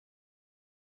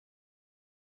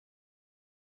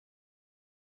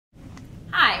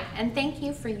and thank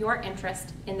you for your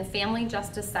interest in the Family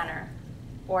Justice Center,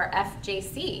 or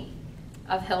FJC,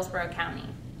 of Hillsborough County.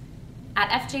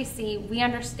 At FJC, we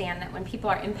understand that when people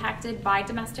are impacted by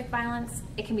domestic violence,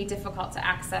 it can be difficult to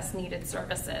access needed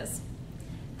services.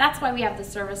 That's why we have the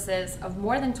services of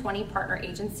more than 20 partner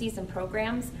agencies and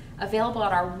programs available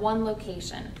at our one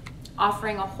location,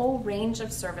 offering a whole range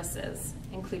of services,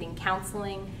 including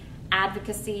counseling,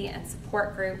 advocacy and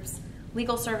support groups,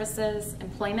 legal services,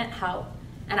 employment help,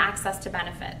 and access to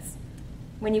benefits.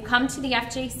 When you come to the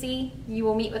FJC, you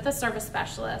will meet with a service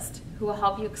specialist who will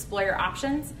help you explore your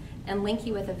options and link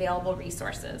you with available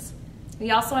resources.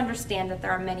 We also understand that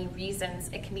there are many reasons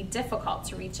it can be difficult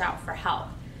to reach out for help,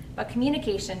 but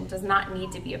communication does not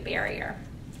need to be a barrier.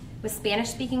 With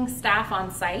Spanish-speaking staff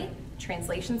on site,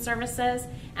 translation services,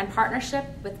 and partnership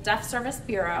with Deaf Service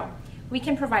Bureau, we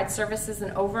can provide services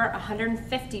in over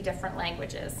 150 different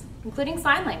languages, including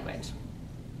sign language.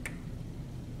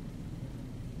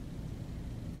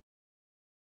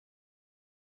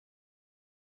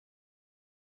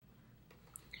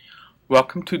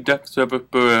 Welcome to Deaf Service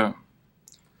Bureau,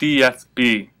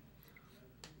 DSB.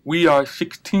 We are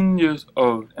 16 years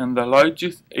old and the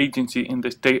largest agency in the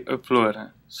state of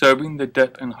Florida, serving the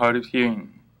deaf and hard of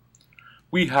hearing.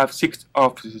 We have 6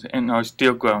 offices and are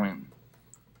still growing.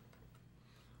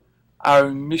 Our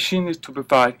mission is to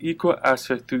provide equal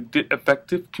access through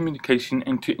effective communication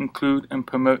and to include and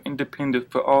promote independence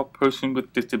for all persons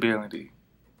with disability.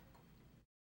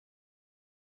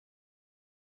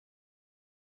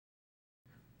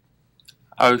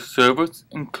 Our services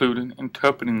included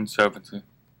interpreting services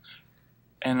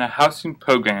and a housing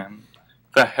program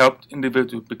that helped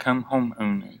individuals become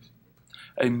homeowners,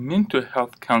 a mental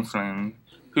health counselor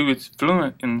who is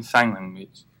fluent in sign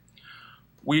language.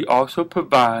 We also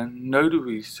provide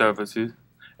notary services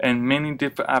and many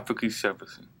different advocacy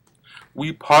services.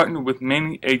 We partner with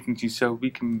many agencies so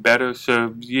we can better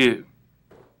serve you.